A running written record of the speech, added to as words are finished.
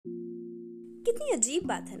कितनी अजीब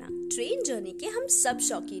बात है ना। ट्रेन जर्नी के हम सब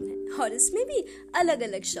शौकीन हैं और इसमें भी अलग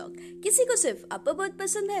अलग शौक। किसी को सिर्फ अपर बर्थ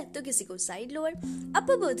पसंद है तो किसी को साइड लोअर।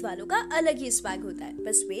 अपर बर्थ वालों का अलग ही स्वैग होता है,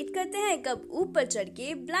 बस वेट करते हैं कब ऊपर चढ़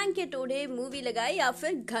के ब्लैंकेट ओढ़े, मूवी लगाए या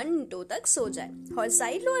फिर घंटों तक सो जाए। और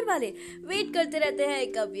साइड लोअर वाले वेट करते रहते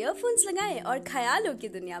हैं कब ईयरफोन्स लगाए और ख्यालों की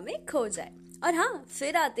दुनिया में खो जाए। और हाँ,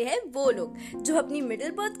 फिर आते हैं वो लोग जो अपनी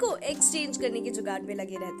मिडिल बर्थ को एक्सचेंज करने के जुगाड़ में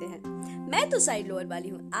लगे रहते हैं। मैं तो साइड लोअर वाली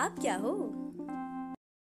हूँ, आप क्या हो?